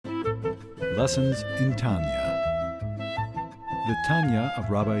Lessons in Tanya. The Tanya of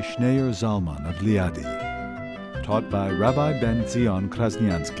Rabbi Schneur Zalman of Liadi, taught by Rabbi Ben Zion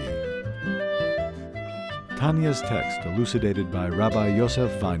Krasniansky. Tanya's text elucidated by Rabbi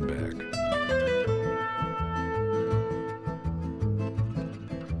Yosef Weinberg.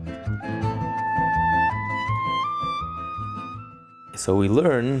 So we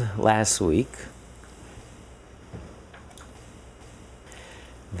learned last week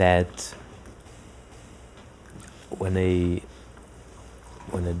that when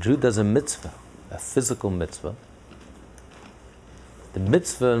a Jew does a mitzvah, a physical mitzvah, the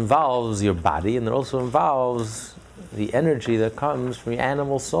mitzvah involves your body, and it also involves the energy that comes from your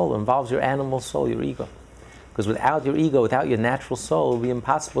animal soul. It involves your animal soul, your ego. Because without your ego, without your natural soul, it would be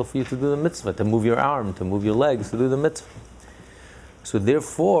impossible for you to do the mitzvah, to move your arm, to move your legs, to do the mitzvah. So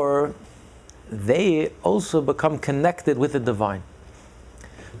therefore, they also become connected with the divine.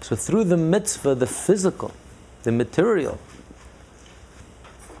 So through the mitzvah, the physical, the material,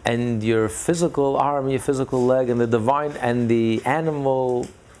 and your physical arm, your physical leg, and the divine, and the animal,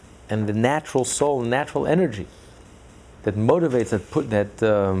 and the natural soul, natural energy that motivates,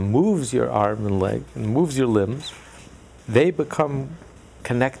 that moves your arm and leg, and moves your limbs, they become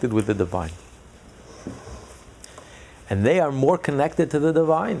connected with the divine. And they are more connected to the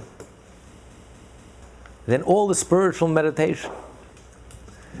divine than all the spiritual meditation.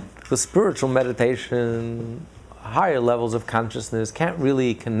 The spiritual meditation, higher levels of consciousness, can't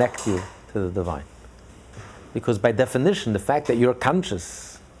really connect you to the divine. Because by definition, the fact that you're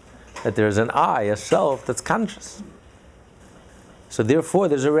conscious, that there's an I, a self that's conscious. So therefore,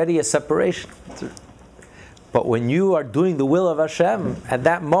 there's already a separation. But when you are doing the will of Hashem, at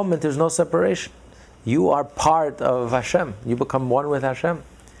that moment there's no separation. You are part of Hashem. You become one with Hashem.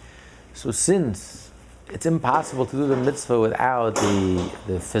 So since it's impossible to do the mitzvah without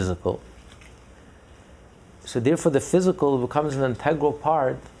the physical, so therefore the physical becomes an integral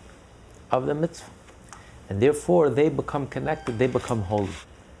part of the mitzvah. And therefore they become connected, they become holy.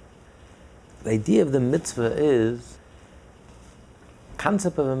 The idea of the mitzvah is,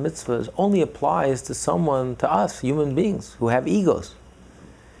 concept of a mitzvah only applies to someone, to us, human beings, who have egos.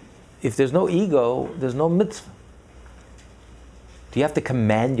 If there's no ego, there's no mitzvah. Do you have to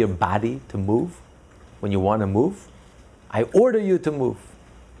command your body to move when you want to move? I order you to move.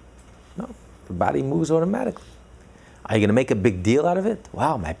 No, the body moves automatically. Are you going to make a big deal out of it?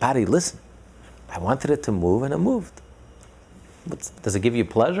 Wow, my body listened. I wanted it to move and it moved. Does it give you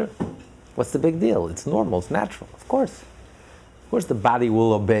pleasure? What's the big deal? It's normal, it's natural, of course. Of course the body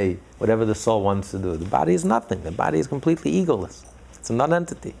will obey whatever the soul wants to do. The body is nothing. The body is completely egoless. It's a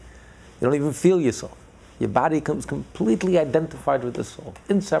non-entity. You don't even feel your soul. Your body becomes completely identified with the soul,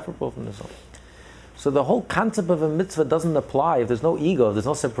 inseparable from the soul. So the whole concept of a mitzvah doesn't apply if there's no ego, if there's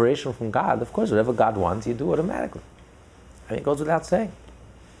no separation from God. Of course, whatever God wants, you do automatically. I mean, it goes without saying.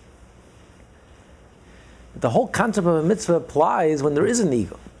 But the whole concept of a mitzvah applies when there is an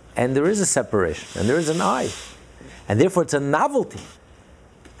ego, and there is a separation, and there is an I. And therefore it's a novelty.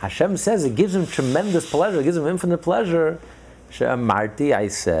 Hashem says it gives him tremendous pleasure, it gives him infinite pleasure. Marty, I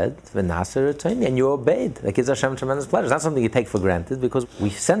said, and you obeyed. That gives Hashem tremendous pleasure. It's not something you take for granted, because we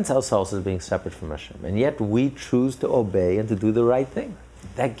sense ourselves as being separate from Hashem, and yet we choose to obey and to do the right thing.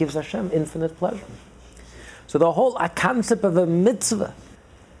 That gives Hashem infinite pleasure. So the whole concept of a mitzvah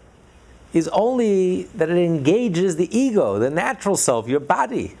is only that it engages the ego, the natural self, your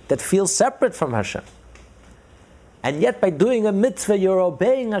body, that feels separate from Hashem. And yet by doing a mitzvah, you're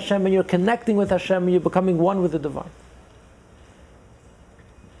obeying Hashem, and you're connecting with Hashem, and you're becoming one with the divine.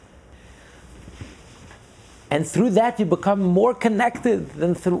 And through that you become more connected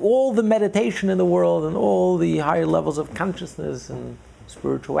than through all the meditation in the world and all the higher levels of consciousness and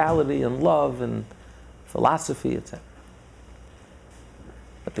spirituality and love and philosophy, etc.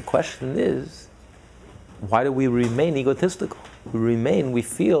 But the question is, why do we remain egotistical? We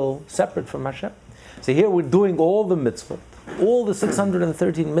feel separate from Hashem. So here we're doing all the mitzvot, all the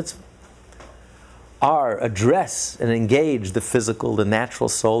 613 mitzvot are address and engage the physical, the natural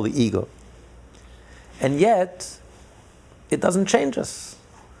soul, the ego. And yet, it doesn't change us.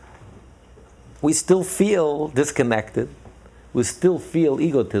 We still feel disconnected. We still feel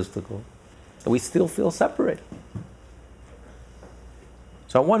egotistical. We still feel separated.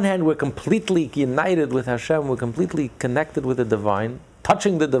 So on one hand, we're completely united with Hashem. We're completely connected with the divine,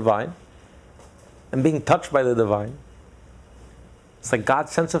 touching the divine, and being touched by the divine. It's like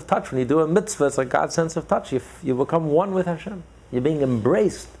God's sense of touch. When you do a mitzvah, it's like God's sense of touch. You become one with Hashem. You're being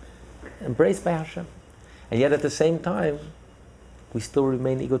embraced by Hashem. And yet at the same time, we still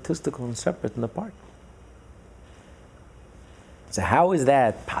remain egotistical and separate and apart. So how is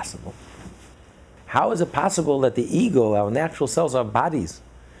that possible? How is it possible that the ego, our natural selves, our bodies,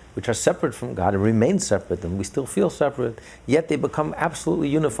 which are separate from God and remain separate, and we still feel separate, yet they become absolutely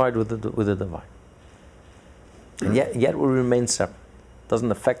unified with the divine? And yet we remain separate.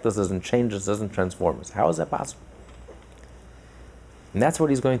 Doesn't affect us, doesn't change us, doesn't transform us. How is that possible? And that's what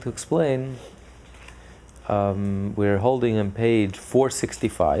he's going to explain. We're holding on page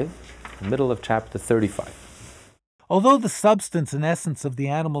 465, middle of chapter 35. Although the substance and essence of the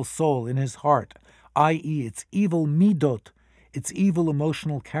animal soul in his heart, i.e. its evil midot, its evil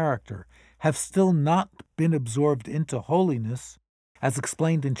emotional character, have still not been absorbed into holiness, as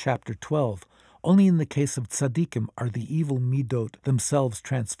explained in chapter 12, only in the case of tzaddikim are the evil midot themselves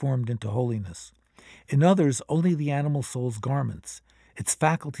transformed into holiness. In others, only the animal soul's garments, its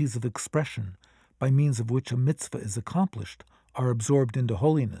faculties of expression, by means of which a mitzvah is accomplished, are absorbed into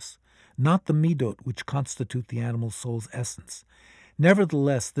holiness, not the midot which constitute the animal soul's essence.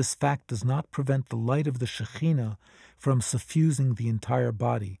 Nevertheless, this fact does not prevent the light of the Shekhinah from suffusing the entire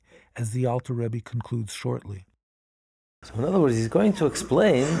body, as the Alter Rebbe concludes shortly. So in other words, he's going to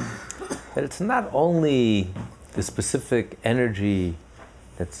explain that it's not only the specific energy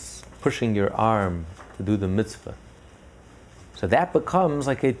that's pushing your arm to do the mitzvah. So that becomes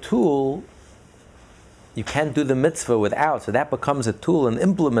like a tool. You can't do the mitzvah without, so that becomes a tool, an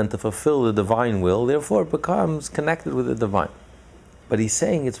implement to fulfill the divine will, therefore it becomes connected with the divine. But he's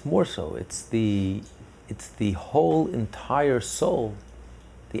saying it's more so, it's the whole entire soul,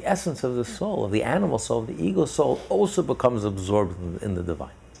 the essence of the soul, of the animal soul, the ego soul also becomes absorbed in the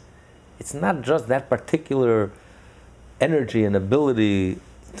divine. It's not just that particular energy and ability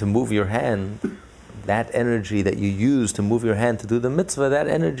to move your hand, that energy that you use to move your hand to do the mitzvah, that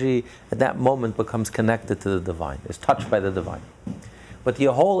energy at that moment becomes connected to the divine, is touched by the divine. But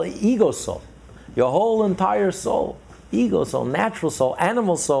your whole ego soul, your whole entire soul, ego soul, natural soul,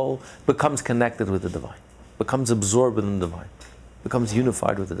 animal soul, becomes connected with the divine, becomes absorbed in the divine, becomes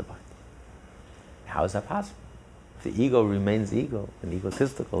unified with the divine. How is that possible? If the ego remains ego and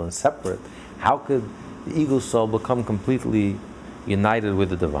egotistical and separate, how could the ego soul become completely united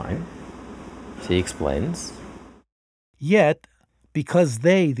with the divine? So he explains. Yet, because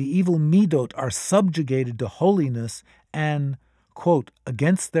they, the evil midot, are subjugated to holiness and, quote,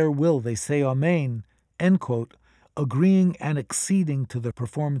 against their will they say Amen, end quote, agreeing and acceding to the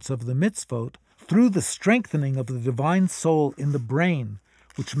performance of the mitzvot, through the strengthening of the divine soul in the brain,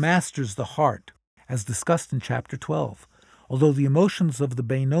 which masters the heart, as discussed in chapter 12. Although the emotions of the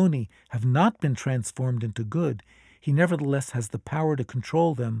Beinoni have not been transformed into good, he nevertheless has the power to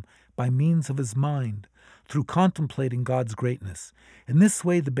control them by means of his mind, through contemplating God's greatness. In this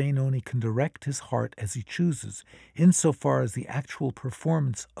way, the Beinoni can direct his heart as he chooses, insofar as the actual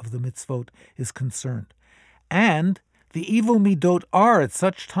performance of the mitzvot is concerned. And the evil midot are, at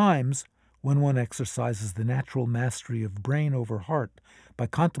such times, when one exercises the natural mastery of brain over heart by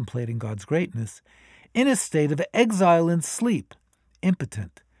contemplating God's greatness, in a state of exile and sleep,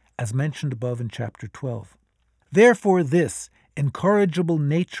 impotent, as mentioned above in chapter 12. Therefore this incorrigible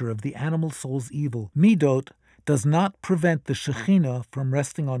nature of the animal soul's evil, midot, does not prevent the Shekhinah from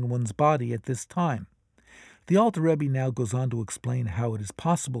resting on one's body at this time. The Alter Rebbe now goes on to explain how it is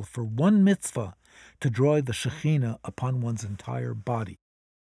possible for one mitzvah to draw the Shekhinah upon one's entire body.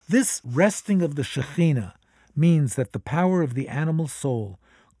 This resting of the Shekhinah means that the power of the animal soul,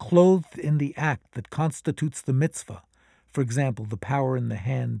 clothed in the act that constitutes the mitzvah, for example, the power in the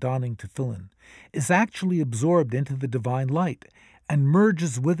hand donning tefillin, is actually absorbed into the divine light and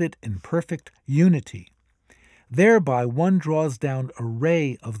merges with it in perfect unity. Thereby one draws down a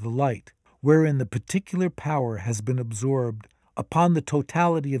ray of the light, wherein the particular power has been absorbed upon the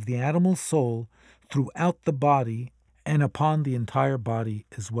totality of the animal soul throughout the body and upon the entire body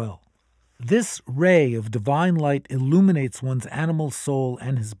as well. This ray of divine light illuminates one's animal soul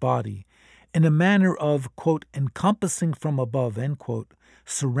and his body in a manner of, quote, encompassing from above, end quote,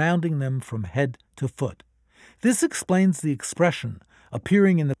 surrounding them from head to foot. This explains the expression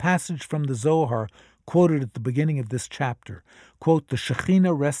appearing in the passage from the Zohar quoted at the beginning of this chapter, quote, the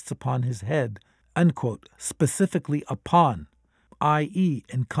Shekhinah rests upon his head, unquote, specifically upon, i.e.,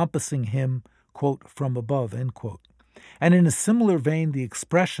 encompassing him, quote, from above, end quote. And in a similar vein, the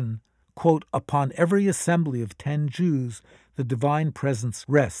expression, quote, upon every assembly of 10 Jews, the divine presence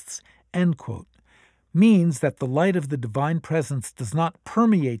rests, end quote, means that the light of the divine presence does not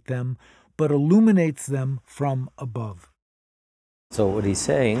permeate them, but illuminates them from above. So what he's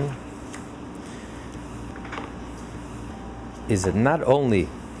saying is that not only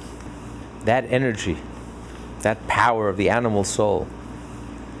that energy, that power of the animal soul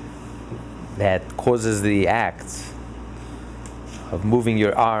that causes the act of moving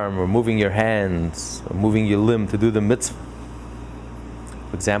your arm or moving your hands or moving your limb to do the mitzvah.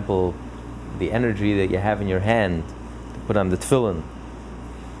 For example, the energy that you have in your hand to put on the tefillin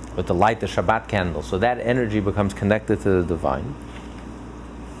or to light the Shabbat candle. So that energy becomes connected to the divine.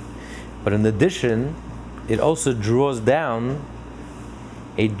 But in addition, it also draws down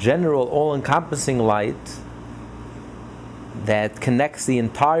a general, all-encompassing light that connects the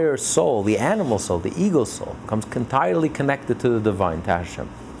entire soul, the animal soul, the ego soul, becomes entirely connected to the divine, to Hashem.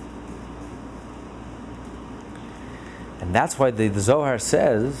 And that's why the Zohar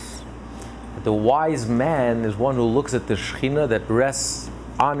says that the wise man is one who looks at the Shekhinah that rests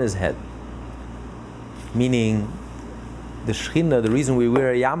on his head. Meaning, the Shekhinah, the reason we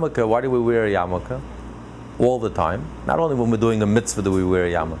wear a yarmulke, why do we wear a yarmulke? All the time. Not only when we're doing a mitzvah do we wear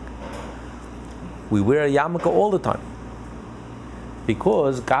a yarmulke. We wear a yarmulke all the time.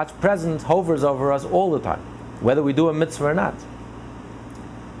 Because God's presence hovers over us all the time, whether we do a mitzvah or not.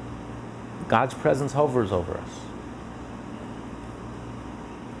 God's presence hovers over us.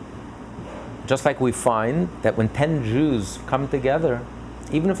 Just like we find that when 10 Jews come together,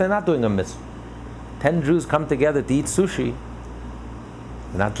 even if they're not doing a mitzvah, 10 Jews come together to eat sushi,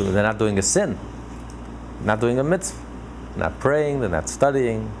 they're not doing a sin, they're not doing a mitzvah, they're not praying, they're not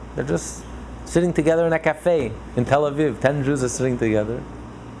studying, they're just sitting together in a cafe in Tel Aviv. 10 Jews are sitting together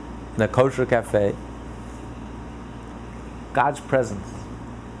in a kosher cafe. God's presence.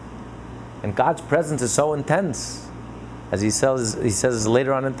 And God's presence is so intense, as he says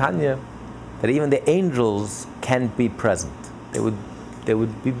later on in Tanya, that even the angels can't be present. They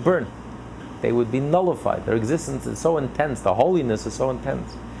would be burnt. They would be nullified. Their existence is so intense. The holiness is so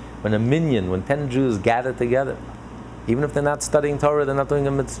intense. When 10 Jews gather together, even if they're not studying Torah, they're not doing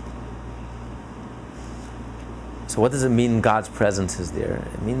a mitzvah. So what does it mean God's presence is there?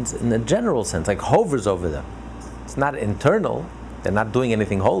 It means in a general sense, like hovers over them. It's not internal, they're not doing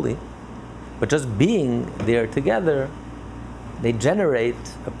anything holy, but just being there together, they generate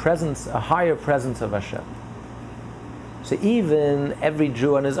a higher presence of Hashem. So even every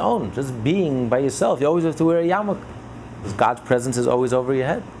Jew on his own, just being by yourself, you always have to wear a yarmulke, because God's presence is always over your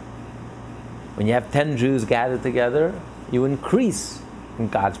head. When you have 10 Jews gathered together, you increase in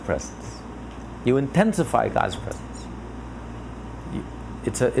God's presence. You intensify God's presence.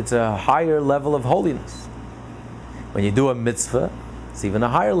 It's a higher level of holiness. When you do a mitzvah, it's even a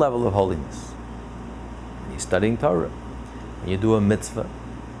higher level of holiness. When you're studying Torah, when you do a mitzvah,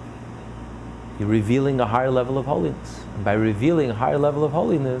 you're revealing a higher level of holiness. And by revealing a higher level of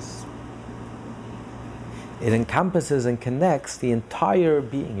holiness, it encompasses and connects the entire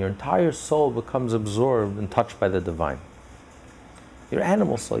being. Your entire soul becomes absorbed and touched by the divine. Your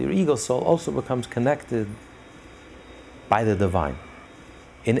animal soul, your ego soul also becomes connected by the divine.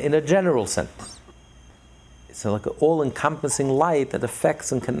 In a general sense. It's like an all-encompassing light that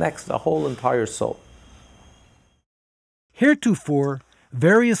affects and connects the whole entire soul. Heretofore,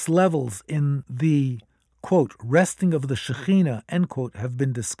 various levels in the, quote, resting of the Shekhinah, end quote, have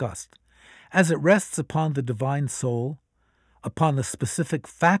been discussed. As it rests upon the divine soul, upon the specific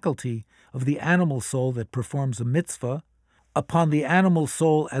faculty of the animal soul that performs a mitzvah, upon the animal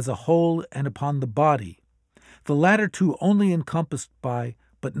soul as a whole, and upon the body, the latter two only encompassed by,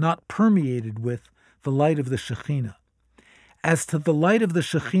 but not permeated with, the light of the Shekhinah. As to the light of the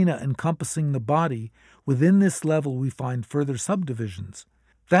Shekhinah encompassing the body, within this level we find further subdivisions.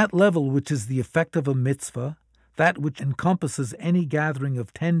 That level which is the effect of a mitzvah, that which encompasses any gathering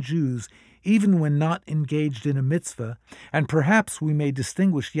of 10 Jews, even when not engaged in a mitzvah, and perhaps we may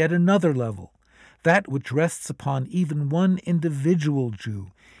distinguish yet another level, that which rests upon even one individual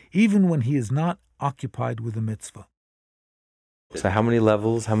Jew, even when he is not occupied with a mitzvah. So how many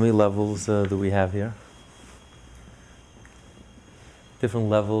levels do we have here? Different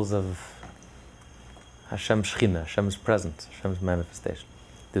levels of Hashem's Shekhinah, Hashem's presence, Hashem's manifestation.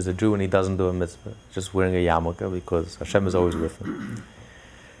 There's a Jew when he doesn't do a mitzvah, just wearing a yarmulke because Hashem is always with him.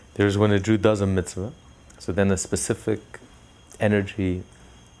 There's when a Jew does a mitzvah, so then a specific energy,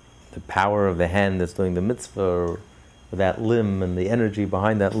 the power of the hand that's doing the mitzvah, or that limb and the energy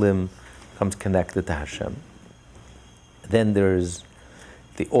behind that limb comes connected to Hashem. Then there's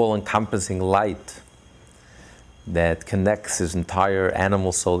the all-encompassing light that connects his entire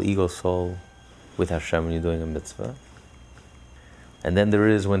animal soul, ego soul, with Hashem when you're doing a mitzvah. And then there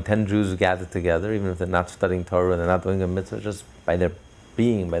is when 10 Jews gather together, even if they're not studying Torah, they're not doing a mitzvah, just by their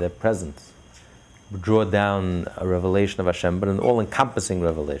being, by their presence, draw down a revelation of Hashem, but an all-encompassing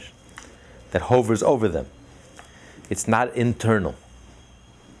revelation that hovers over them. It's not internal.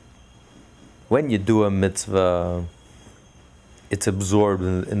 When you do a mitzvah, it's absorbed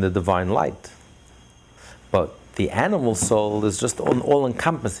in the divine light. But The animal soul is just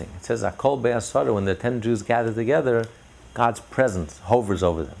all-encompassing. It says, Akol Be'asara, when the 10 Jews gather together, God's presence hovers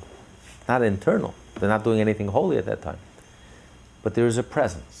over them. Not internal. They're not doing anything holy at that time. But there is a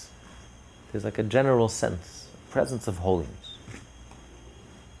presence. There's like a general sense, a presence of holiness.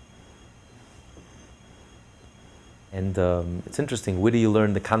 And it's interesting, where do you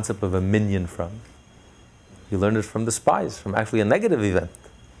learn the concept of a minyan from? You learn it from the spies, from actually a negative event.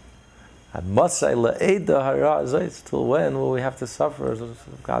 Till when will we have to suffer?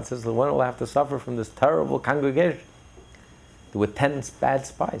 God says, when will I have to suffer from this terrible congregation? There were 10 bad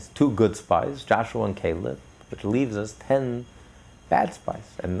spies, 2 good spies, Joshua and Caleb, which leaves us 10 bad spies.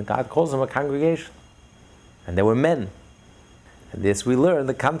 And God calls them a congregation. And they were men. And this we learn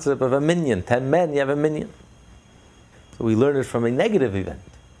the concept of a minyan. 10 men, you have a minyan. So we learn it from a negative event.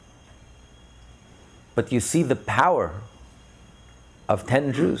 But you see the power of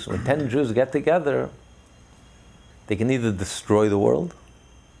 10 Jews. When 10 Jews get together, they can either destroy the world,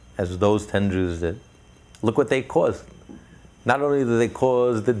 as those 10 Jews did. Look what they caused. Not only did they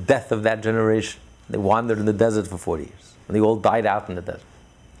cause the death of that generation, they wandered in the desert for 40 years, and they all died out in the desert.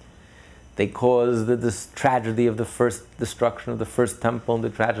 They caused this tragedy of the first destruction of the first temple, and the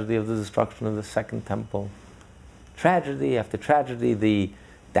tragedy of the destruction of the second temple. Tragedy after tragedy, the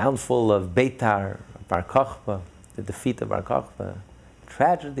downfall of Beitar, Bar Kokhba, the defeat of Bar Kokhba.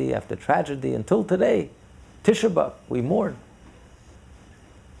 Tragedy after tragedy until today, Tisha B'Av, we mourn.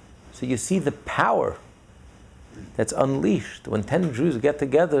 So you see the power that's unleashed. When 10 Jews get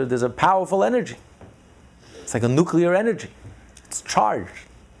together, there's a powerful energy. It's like a nuclear energy. It's charged.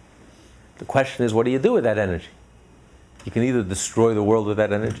 The question is, what do you do with that energy? You can either destroy the world with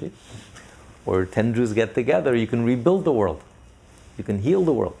that energy, or 10 Jews get together, you can rebuild the world. You can heal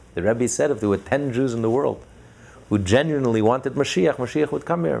the world. The Rebbe said if there were 10 Jews in the world who genuinely wanted Mashiach, Mashiach would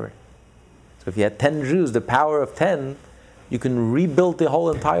come here. So if you had 10 Jews, the power of 10, you can rebuild the whole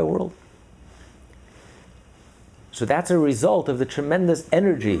entire world. So that's a result of the tremendous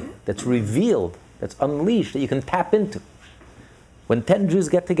energy that's revealed, that's unleashed, that you can tap into. When 10 Jews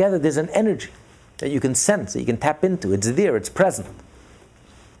get together, there's an energy that you can sense, that you can tap into. It's there, it's present.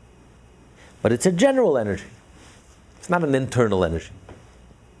 But it's a general energy. It's not an internal energy.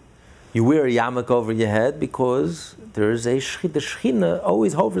 You wear a yarmulke over your head because there's the Shekhinah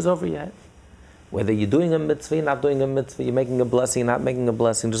always hovers over your head. Whether you're doing a mitzvah, you're not doing a mitzvah, you're making a blessing, you're not making a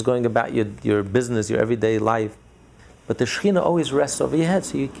blessing, just going about your business, your everyday life. But the Shekhinah always rests over your head,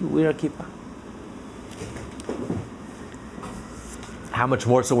 so you wear a kippah. How much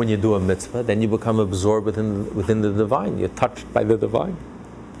more so when you do a mitzvah? Then you become absorbed within the divine. You're touched by the divine.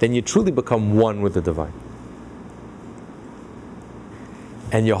 Then you truly become one with the divine.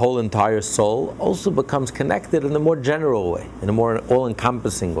 And your whole entire soul also becomes connected in a more general way, in a more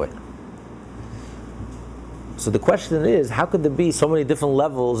all-encompassing way. So the question is, how could there be so many different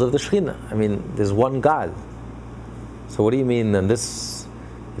levels of the Shekhinah? I mean, there's one God. So what do you mean then if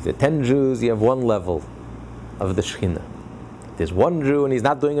there are 10 Jews, you have one level of the Shekhinah. If there's one Jew and he's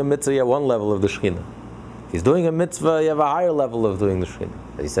not doing a mitzvah, you have one level of the Shekhinah. If he's doing a mitzvah, you have a higher level of doing the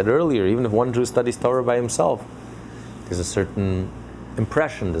Shekhinah. As he said earlier, even if one Jew studies Torah by himself, there's a certain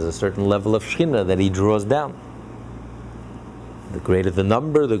impression, there's a certain level of Shekhinah that he draws down. The greater the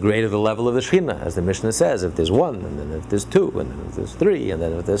number, the greater the level of the Shekhinah. As the Mishnah says, if there's 1, and then if there's 2, and then if there's 3, and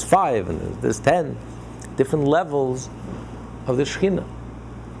then if there's 5, and then if there's 10, different levels of the Shekhinah.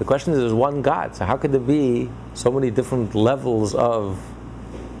 The question is, there's one God, so how could there be so many different levels of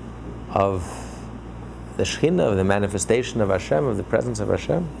the Shekhinah, of the manifestation of Hashem, of the presence of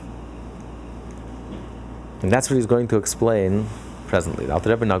Hashem? And that's what he's going to explain presently. The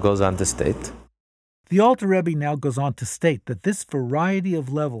Alter Rebbe now goes on to state. The Alter Rebbe now goes on to state that this variety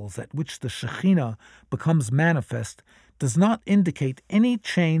of levels at which the Shekhinah becomes manifest does not indicate any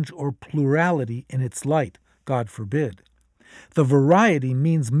change or plurality in its light, God forbid. The variety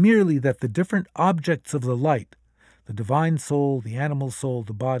means merely that the different objects of the light, the divine soul, the animal soul,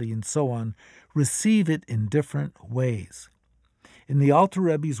 the body, and so on, receive it in different ways. In the Alter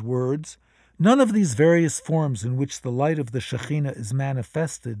Rebbe's words, none of these various forms in which the light of the Shekhinah is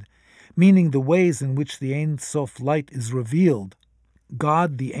manifested, meaning the ways in which the Ein Sof light is revealed.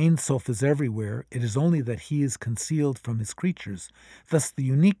 God, the Ein Sof, is everywhere. It is only that he is concealed from his creatures. Thus, the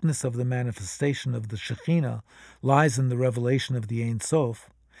uniqueness of the manifestation of the Shekhinah lies in the revelation of the Ein Sof,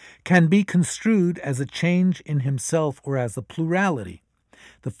 can be construed as a change in himself or as a plurality.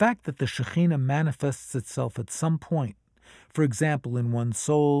 The fact that the Shekhinah manifests itself at some point, for example in one's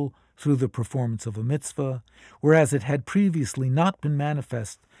soul, through the performance of a mitzvah, whereas it had previously not been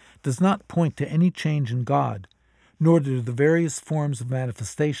manifest, does not point to any change in God, nor do the various forms of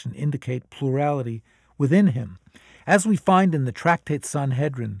manifestation indicate plurality within him, as we find in the tractate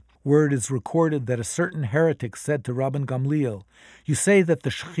Sanhedrin, where it is recorded that a certain heretic said to Rabban Gamliel, "You say that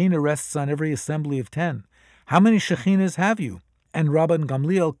the Shekhinah rests on every assembly of 10. How many Shekhinahs have you?" And Rabban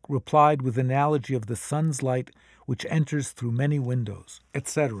Gamliel replied with an analogy of the sun's light which enters through many windows,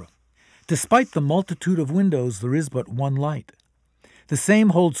 etc. Despite the multitude of windows, there is but one light. The same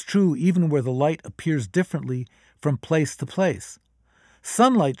holds true even where the light appears differently from place to place.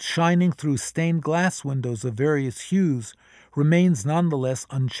 Sunlight shining through stained glass windows of various hues remains nonetheless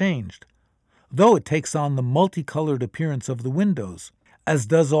unchanged, though it takes on the multicolored appearance of the windows, as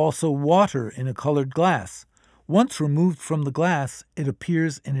does also water in a colored glass. Once removed from the glass, it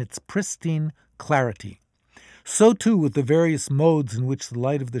appears in its pristine clarity. So too with the various modes in which the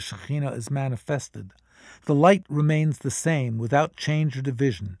light of the Shekhinah is manifested. The light remains the same without change or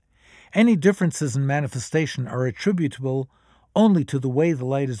division. Any differences in manifestation are attributable only to the way the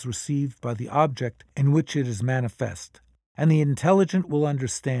light is received by the object in which it is manifest. And the intelligent will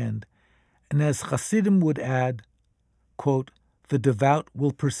understand, and as Hasidim would add, quote, the devout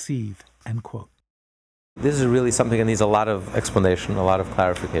will perceive, end quote. This is really something that needs a lot of explanation, a lot of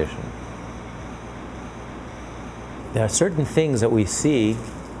clarification. There are certain things that we see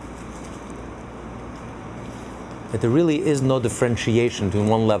that there really is no differentiation between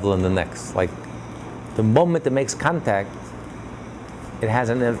one level and the next. Like, the moment it makes contact, it has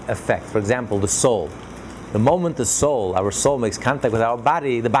an effect. For example, the soul. The moment our soul makes contact with our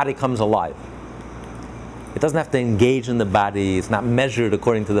body, the body comes alive. It doesn't have to engage in the body. It's not measured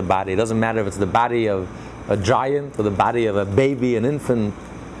according to the body. It doesn't matter if it's the body of a giant or the body of a baby, an infant.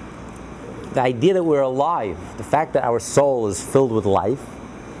 The idea that we're alive, the fact that our soul is filled with life.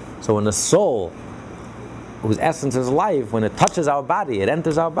 So when the soul, whose essence is life, when it touches our body, it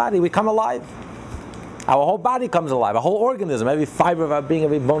enters our body, we come alive. Our whole body comes alive. Our whole organism, every fiber of our being,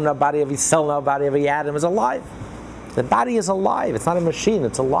 every bone in our body, every cell in our body, every atom is alive. The body is alive. It's not a machine,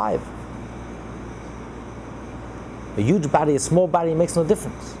 it's alive. A huge body, a small body, makes no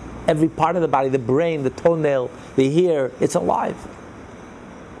difference. Every part of the body, the brain, the toenail, the ear, it's alive.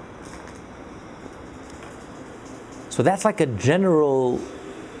 So that's like a general,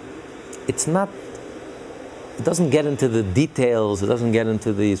 it doesn't get into the details, it doesn't get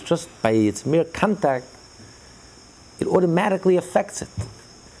into these, just by its mere contact, it automatically affects it.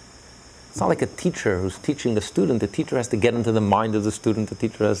 It's not like a teacher who's teaching a student. The teacher has to get into the mind of the student, the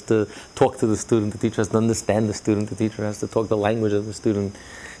teacher has to talk to the student, the teacher has to understand the student, the teacher has to talk the language of the student.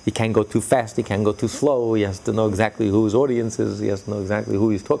 He can't go too fast, he can't go too slow, he has to know exactly who his audience is, he has to know exactly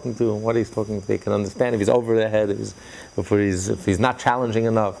who he's talking to and what he's talking to. He can understand if he's over their head, if he's not challenging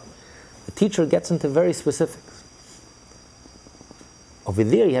enough. The teacher gets into very specifics. Over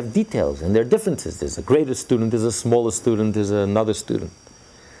there you have details, and there are differences. There's a greater student, there's a smaller student, there's another student.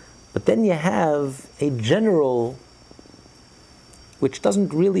 But then you have a general, which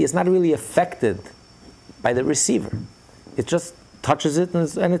is not really affected by the receiver. It just touches it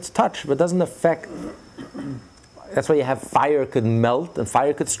and it's touched, but doesn't affect. That's why you have fire could melt and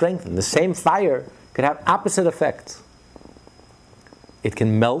fire could strengthen. The same fire could have opposite effects. It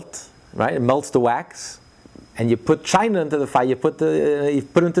can melt, right? It melts the wax, and you put china into the fire, you put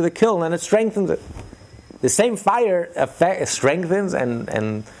it into the kiln, and it strengthens it. The same fire strengthens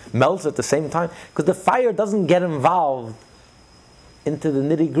and melts at the same time, because the fire doesn't get involved into the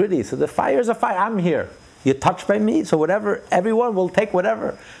nitty gritty. So the fire is a fire. I'm here. You're touched by me, so whatever. Everyone will take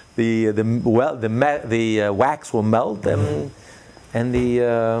whatever. The wax will melt, and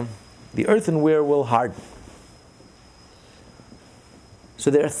the earthenware will harden.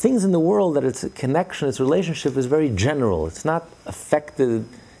 So there are things in the world that its connection, its relationship is very general. It's not affected.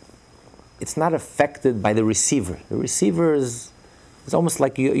 It's not affected by the receiver. The receiver is almost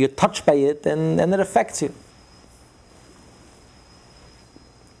like you're touched by it, and it affects you.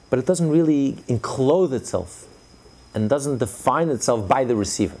 But it doesn't really enclose itself and doesn't define itself by the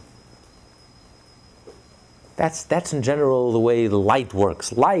receiver. That's in general the way the light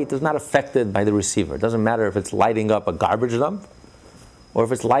works. Light is not affected by the receiver. It doesn't matter if it's lighting up a garbage dump or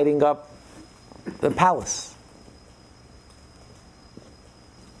if it's lighting up the palace.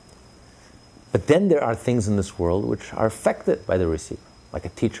 But then there are things in this world which are affected by the receiver, like a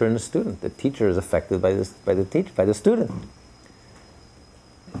teacher and a student. The teacher is affected by the student.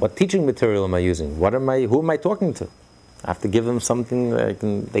 What teaching material am I using? Who am I talking to? I have to give them something that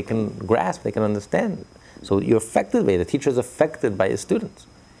they can grasp, they can understand. So you're affected by it. The teacher is affected by his students.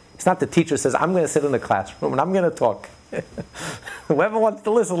 It's not the teacher says, I'm going to sit in the classroom and I'm going to talk. Whoever wants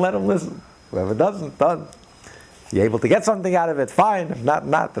to listen, let him listen. Whoever doesn't, done. If you're able to get something out of it, fine. If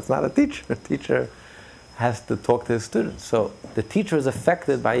not. That's not a teacher. A teacher has to talk to his students. So the teacher is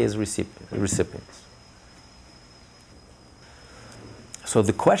affected by his recipients. So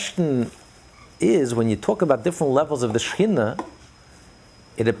the question is, when you talk about different levels of the Shekhinah,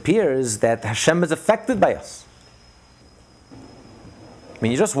 it appears that Hashem is affected by us. I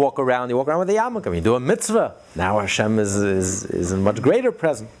mean, you walk around with a yarmulke. When you do a mitzvah, now Hashem is in much greater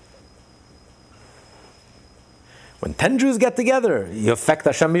presence. When 10 Jews get together, you affect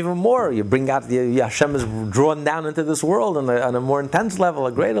Hashem even more. You bring out, Hashem is drawn down into this world on a more intense level,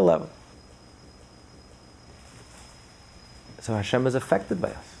 a greater level. So Hashem is affected by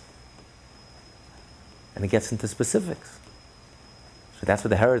us. And it gets into specifics. So that's what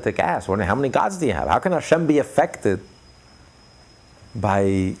the heretic asks. How many gods do you have? How can Hashem be affected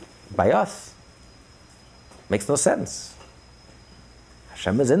by us? Makes no sense.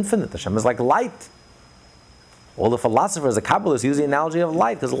 Hashem is infinite. Hashem is like light. All the philosophers, the Kabbalists use the analogy of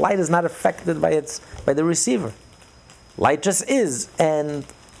light, because light is not affected by the receiver. Light just is, and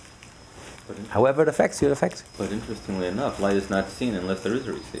however it affects you, it affects you. But interestingly enough, light is not seen unless there is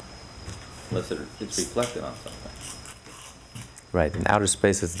a receiver, unless it's reflected on something. Right, in outer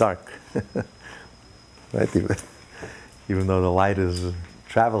space it's dark. Right, even though the light is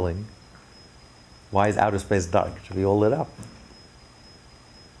traveling, why is outer space dark? It should be all lit up.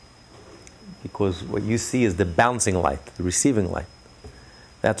 Because what you see is the bouncing light, the receiving light.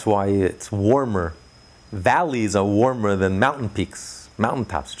 That's why it's warmer. Valleys are warmer than mountain peaks,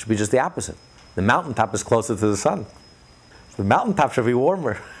 mountaintops. It should be just the opposite. The mountaintop is closer to the sun. So the mountaintop should be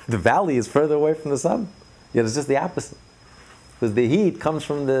warmer. The valley is further away from the sun. Yet it's just the opposite. Because the heat comes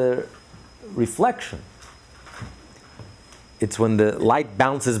from the reflection. It's when the light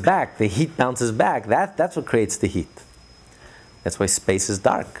bounces back, the heat bounces back, that's what creates the heat. That's why space is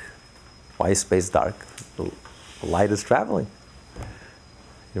dark. Why is space dark? The light is traveling.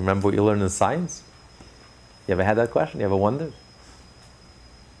 You remember what you learned in science? You ever had that question? You ever wondered?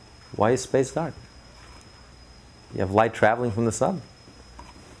 Why is space dark? You have light traveling from the sun.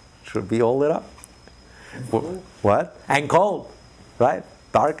 It should be all lit up. What? And cold, right?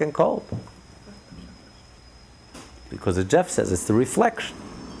 Dark and cold. Because as Jeff says, it's the reflection.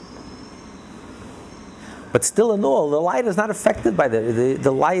 But still in all, the light is not affected by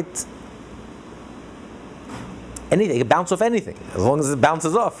the light. Anything, it can bounce off anything. As long as it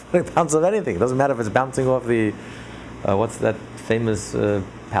bounces off, it bounces off anything. It doesn't matter if it's bouncing off the, what's that famous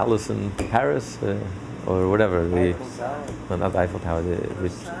palace in Paris? Or whatever. No, not the Eiffel Tower.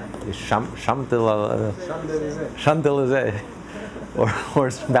 The Champs-Élysées.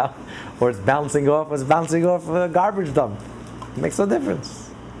 Or it's bouncing off a garbage dump. It makes no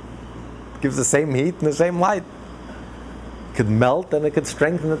difference. It gives the same heat and the same light. It could melt and it could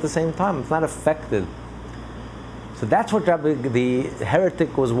strengthen at the same time. It's not affected. So that's what the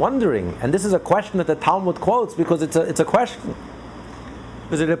heretic was wondering. And this is a question that the Talmud quotes because it's a question.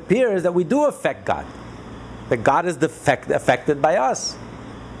 Because it appears that we do affect God. That God is affected by us.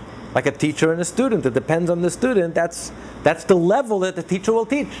 Like a teacher and a student. It depends on the student. That's the level that the teacher will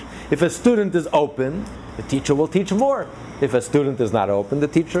teach. If a student is open, the teacher will teach more. If a student is not open, the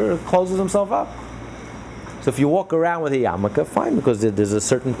teacher closes himself up. So if you walk around with a yarmulke, fine, because there's a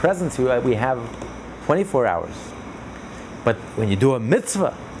certain presence we have 24 hours. But when you do a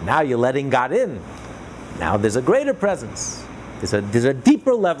mitzvah, now you're letting God in. Now there's a greater presence. There's a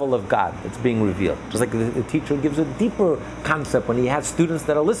deeper level of God that's being revealed. Just like the teacher gives a deeper concept when he has students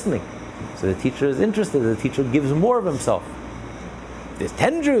that are listening. So the teacher is interested, the teacher gives more of himself. If there's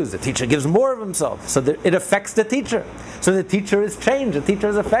 10 Jews, the teacher gives more of himself. So it affects the teacher. So the teacher is changed, the teacher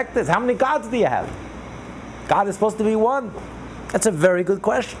is affected. How many gods do you have? God is supposed to be one. That's a very good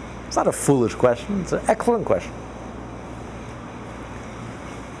question. It's not a foolish question, it's an excellent question.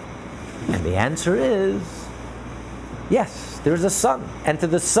 And the answer is, yes, there is a sun. And to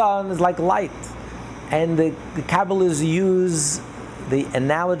the sun is like light. And the Kabbalists use the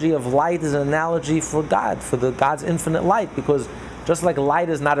analogy of light as an analogy for God, for God's infinite light. Because just like light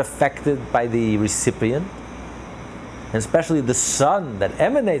is not affected by the recipient, and especially the sun that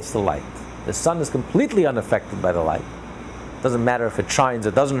emanates the light, the sun is completely unaffected by the light. It doesn't matter if it shines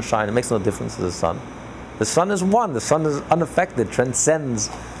or doesn't shine, it makes no difference to the sun. The sun is one, the sun is unaffected, transcends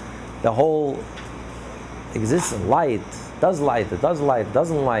the whole existence. Light, it does light, it doesn't light,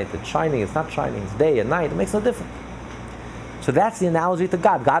 it's shining, it's not shining, it's day and night, it makes no difference. So that's the analogy to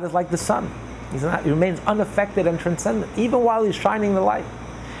God. God is like the sun. He remains unaffected and transcendent, even while he's shining the light.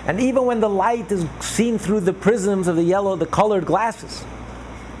 And even when the light is seen through the prisms of the colored glasses,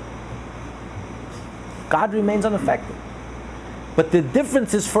 God remains unaffected. But the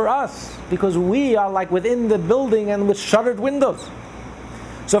difference is for us, because we are like within the building and with shuttered windows.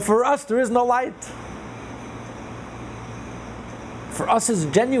 So for us, there is no light. For us, it's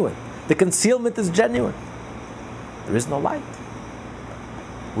genuine. The concealment is genuine. There is no light.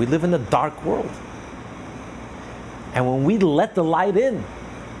 We live in a dark world. And when we let the light in,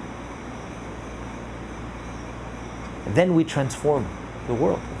 then we transform the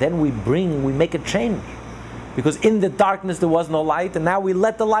world. Then we make a change. Because in the darkness there was no light, and now we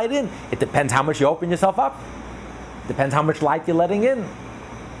let the light in. It depends how much you open yourself up. It depends how much light you're letting in.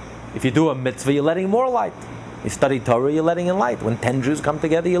 If you do a mitzvah, you're letting more light. You study Torah, you're letting in light. When 10 Jews come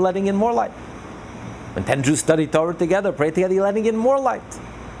together, you're letting in more light. When 10 Jews study Torah together, pray together, you're letting in more light.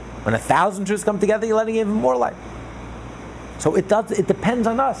 When 1,000 Jews come together, you're letting in even more light. So it depends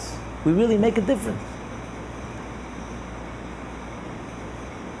on us. We really make a difference.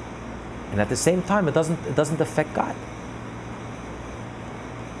 And at the same time, it doesn't affect God.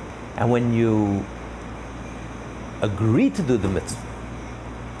 And when you agree to do the mitzvah,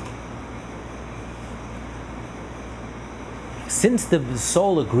 since the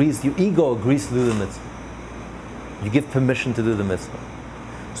soul agrees, your ego agrees to do the mitzvah, you give permission to do the mitzvah.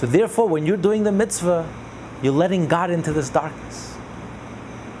 So therefore, when you're doing the mitzvah, you're letting God into this darkness,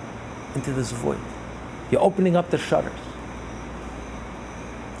 into this void. You're opening up the shutters.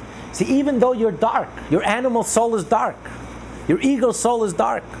 See, even though you're dark, your animal soul is dark, your ego soul is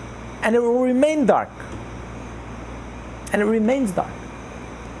dark, and it will remain dark. And it remains dark.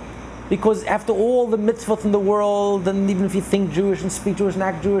 Because after all the mitzvot in the world, and even if you think Jewish and speak Jewish and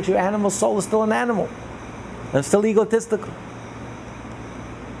act Jewish, your animal soul is still an animal. And still egotistical.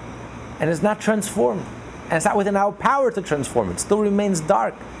 And it's not transformed. And it's not within our power to transform it. It still remains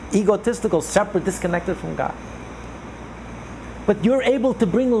dark, egotistical, separate, disconnected from God. But you're able to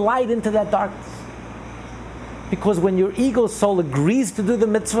bring light into that darkness. Because when your ego soul agrees to do the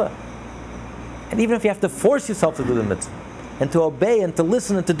mitzvah, and even if you have to force yourself to do the mitzvah, and to obey, and to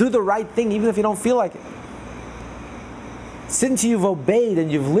listen, and to do the right thing, even if you don't feel like it. Since you've obeyed,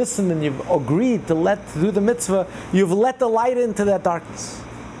 and you've listened, and you've agreed to do the mitzvah, you've let the light into that darkness.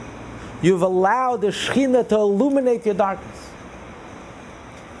 You've allowed the Shekhinah to illuminate your darkness.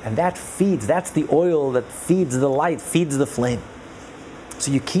 And that's the oil that feeds the light, feeds the flame.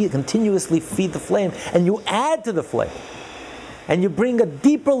 So you continuously feed the flame, and you add to the flame. And you bring a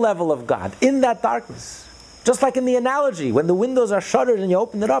deeper level of God in that darkness. Just like in the analogy, when the windows are shuttered and you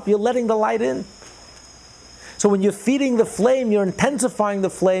open it up, you're letting the light in. So when you're feeding the flame, you're intensifying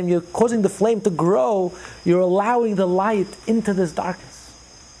the flame, you're causing the flame to grow, you're allowing the light into this darkness,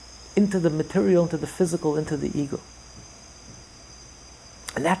 into the material, into the physical, into the ego.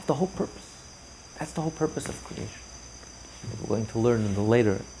 And that's the whole purpose. That's the whole purpose of creation. We're going to learn in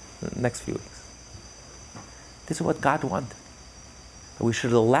the next few weeks. This is what God wanted. We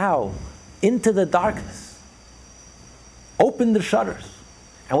should allow into the darkness, open the shutters,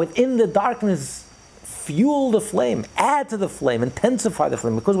 and within the darkness, fuel the flame, add to the flame, intensify the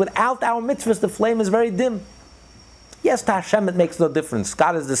flame, because without our mitzvahs, the flame is very dim. Yes, to Hashem it makes no difference.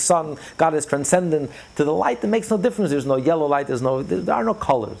 God is the sun, God is transcendent. To the light, it makes no difference. There's no yellow light, there are no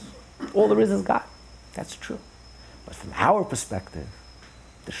colors. All there is God. That's true. But from our perspective,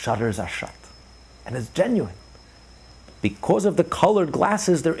 the shutters are shut. And it's genuine. Because of the colored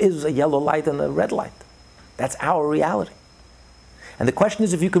glasses, there is a yellow light and a red light. That's our reality. And the question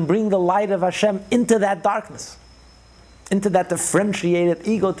is if you can bring the light of Hashem into that darkness, into that differentiated,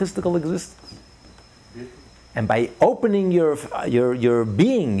 egotistical existence. And by opening your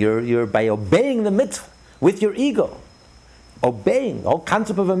being, by obeying the mitzvah with your ego, obeying, the whole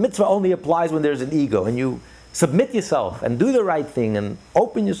concept of a mitzvah only applies when there's an ego, and you submit yourself and do the right thing and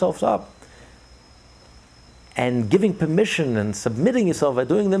open yourselves up. And giving permission and submitting yourself by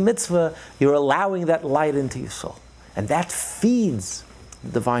doing the mitzvah, you're allowing that light into your soul. And that feeds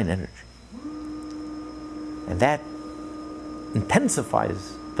the divine energy. And that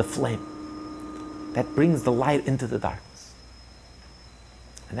intensifies the flame. That brings the light into the darkness.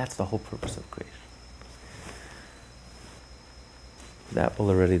 And that's the whole purpose of creation. That we'll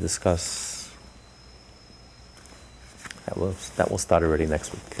already discuss. That will start already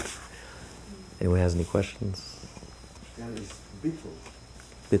next week. Anyone has any questions? Yeah, it's bittul.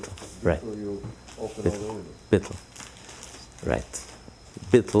 Bittul, right. So you open all the windows. Bittul, right.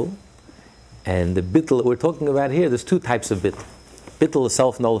 Bittul, and the bittul we're talking about here, there's two types of bittul. Bittul is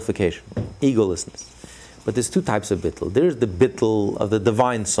self-nullification, egolessness. But there's two types of bittul. There's the bittul of the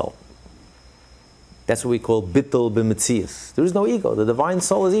divine soul. That's what we call bittul b'metzias. There is no ego. The divine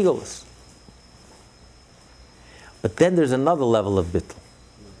soul is egoless. But then there's another level of bittul,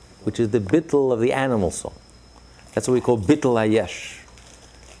 which is the bittul of the animal soul. That's what we call bittul hayesh.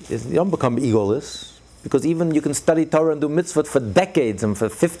 You don't become egoless, because even you can study Torah and do mitzvot for decades and for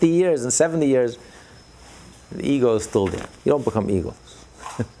 50 years and 70 years, the ego is still there. You don't become egoless.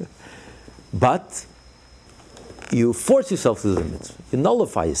 But you force yourself to do the mitzvah. You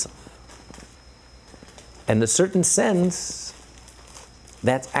nullify yourself. And in a certain sense,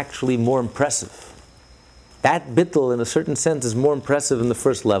 that's actually more impressive. That bittul, in a certain sense, is more impressive than the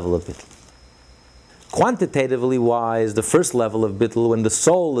first level of bittul. Quantitatively wise, the first level of bittul, when the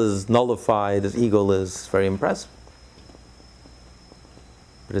soul is nullified, as egoless, very impressive.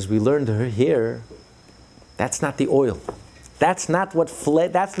 But as we learned here, that's not the oil. That's not what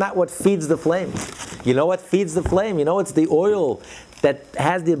feeds the flame. You know what feeds the flame? You know it's the oil that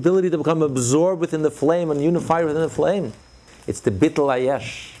has the ability to become absorbed within the flame and unified within the flame. It's the bittul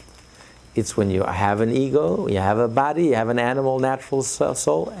ayesh. It's when you have an ego, you have a body, you have an animal, natural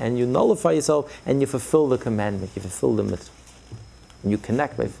soul, and you nullify yourself and you fulfill the commandment, you fulfill the mitzvah. And you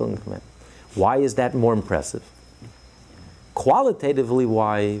connect by fulfilling the commandment. Why is that more impressive? Qualitatively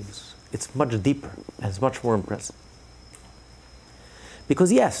wise, it's much deeper and it's much more impressive.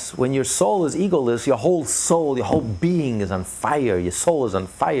 Because yes, when your soul is egoless, your whole soul, your whole being is on fire, your soul is on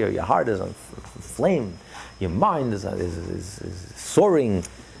fire, your heart is on flame, your mind is soaring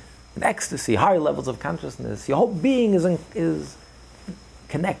in ecstasy, higher levels of consciousness, your whole being is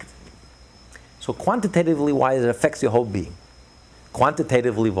connected. So quantitatively wise, it affects your whole being.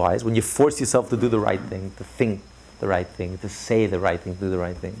 Quantitatively wise, when you force yourself to do the right thing, to think the right thing, to say the right thing, to do the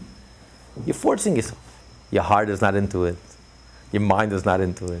right thing, you're forcing yourself. Your heart is not into it. Your mind is not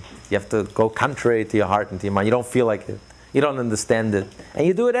into it. You have to go contrary to your heart and to your mind. You don't feel like it. You don't understand it. And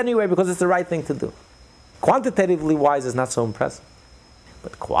you do it anyway because it's the right thing to do. Quantitatively wise is not so impressive.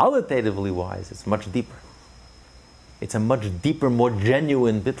 But qualitatively wise, it's much deeper. It's a much deeper, more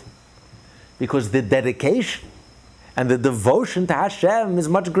genuine bittul. Because the dedication and the devotion to Hashem is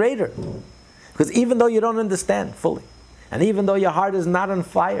much greater. Because even though you don't understand fully, and even though your heart is not on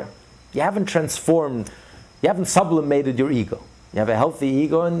fire, you haven't transformed, you haven't sublimated your ego. You have a healthy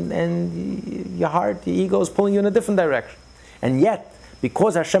ego and your heart, your ego is pulling you in a different direction. And yet,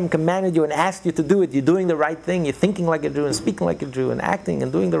 because Hashem commanded you and asked you to do it, you're doing the right thing, you're thinking like a Jew and speaking like a Jew and acting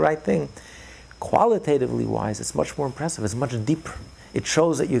and doing the right thing. Qualitatively wise, it's much more impressive, it's much deeper. It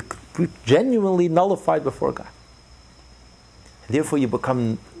shows that you're genuinely nullified before God. And therefore you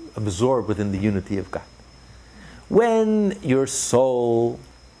become absorbed within the unity of God. When your soul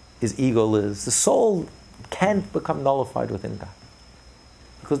is egoless, the soul can't become nullified within God.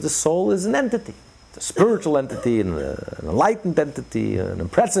 Because the soul is an entity. It's a spiritual entity, an enlightened entity, an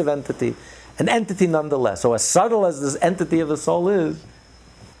impressive entity, an entity nonetheless. So as subtle as this entity of the soul is,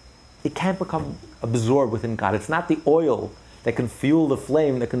 it can't become absorbed within God. It's not the oil that can fuel the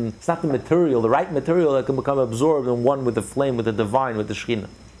flame, it's not the material, the right material that can become absorbed and one with the flame, with the divine, with the Shekhinah.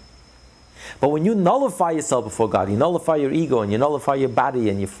 But when you nullify yourself before God, you nullify your ego and you nullify your body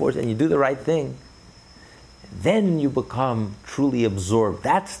and you do the right thing, then you become truly absorbed.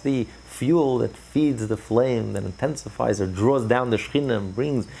 That's the fuel that feeds the flame, that intensifies or draws down the Shekhinah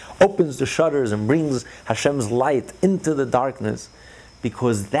and opens the shutters and brings Hashem's light into the darkness,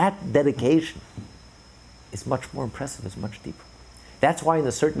 because that dedication is much more impressive, it's much deeper. That's why in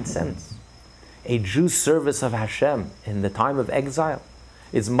a certain sense, a Jew's service of Hashem in the time of exile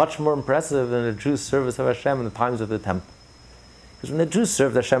is much more impressive than a Jew's service of Hashem in the times of the temple. Because when the Jews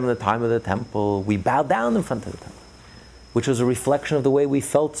served Hashem in the time of the temple, we bowed down in front of the temple, which was a reflection of the way we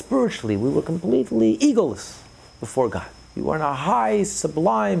felt spiritually. We were completely egoless before God. We were on a high,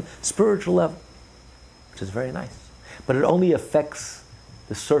 sublime, spiritual level, which is very nice. But it only affects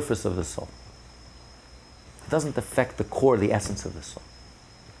the surface of the soul. It doesn't affect the core, the essence of the soul.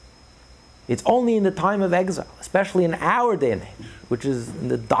 It's only in the time of exile, especially in our day and age, which is in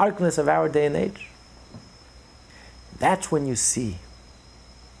the darkness of our day and age. That's when you see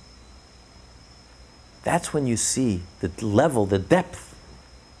the level, the depth,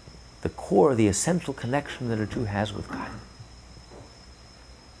 the core, the essential connection that a Jew has with God.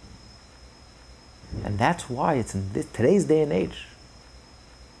 And that's why it's in today's day and age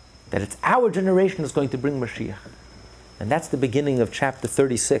that it's our generation that's going to bring Mashiach. And that's the beginning of chapter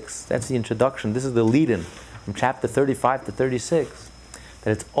 36. That's the introduction. This is the lead-in from chapter 35 to 36.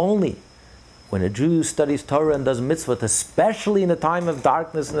 That it's only when a Jew studies Torah and does mitzvot, especially in the time of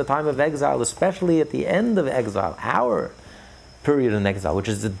darkness, in the time of exile, especially at the end of exile, our period in exile, which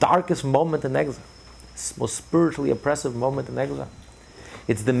is the darkest moment in exile, most spiritually oppressive moment in exile.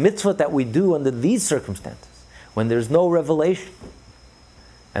 It's the mitzvot that we do under these circumstances, when there's no revelation,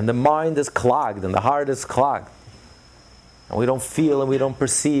 and the mind is clogged, and the heart is clogged, and we don't feel, and we don't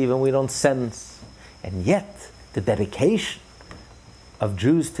perceive, and we don't sense. And yet, the dedication of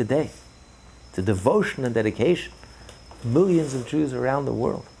Jews today, the devotion and dedication of millions of Jews around the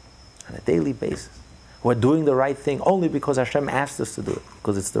world on a daily basis, who are doing the right thing only because Hashem asked us to do it,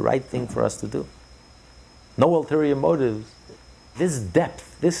 because it's the right thing for us to do. no ulterior motives. This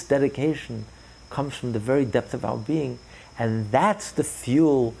depth, this dedication comes from the very depth of our being, and that's the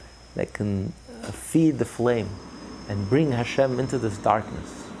fuel that can feed the flame and bring Hashem into this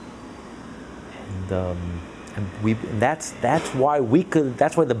darkness. And that's why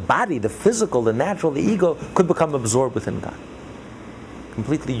the body, the physical, the natural, the ego could become absorbed within God,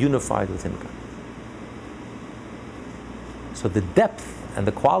 completely unified within God. So the depth and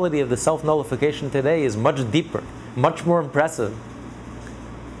the quality of the self-nullification today is much deeper, much more impressive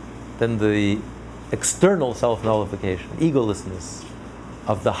than the external self-nullification, egolessness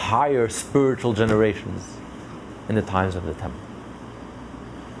of the higher spiritual generations in the times of the temple.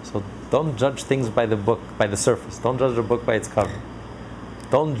 So don't judge things by the book, by the surface. Don't judge a book by its cover.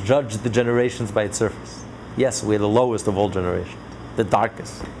 Don't judge the generations by its surface. Yes, we're the lowest of all generations, the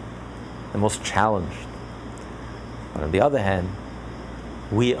darkest, the most challenged. But on the other hand,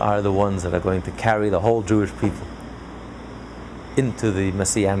 we are the ones that are going to carry the whole Jewish people into the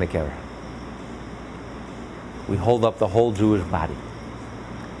Messianic era. We hold up the whole Jewish body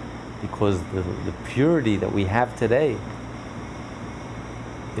because the purity that we have today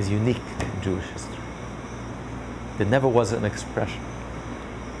is unique in Jewish history. There never was an expression,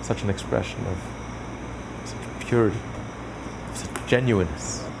 such an expression of such purity, of such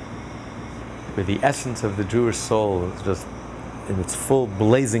genuineness, where the essence of the Jewish soul is just in its full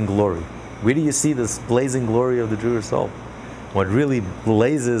blazing glory. Where do you see this blazing glory of the Jewish soul? What really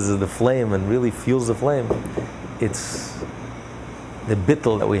blazes the flame and really fuels the flame, it's the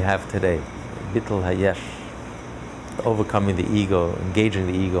bittul that we have today, bittul hayesh, overcoming the ego, engaging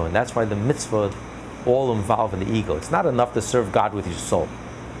the ego. And that's why the mitzvah all involve in the ego. It's not enough to serve God with your soul.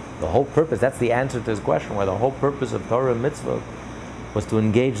 The whole purpose, that's the answer to this question, why the whole purpose of Torah and mitzvah was to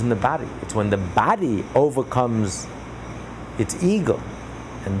engage in the body. It's when the body overcomes its ego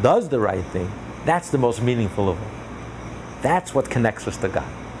and does the right thing, that's the most meaningful of all. That's what connects us to God.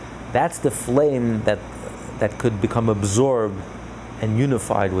 That's the flame that could become absorbed and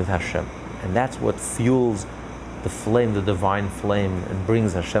unified with Hashem. And that's what fuels the flame, the divine flame, and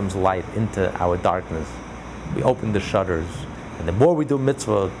brings Hashem's light into our darkness. We open the shutters, and the more we do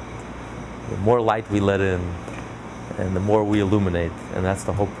mitzvah, the more light we let in, and the more we illuminate. And that's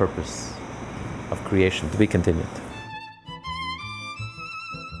the whole purpose of creation, to be continued.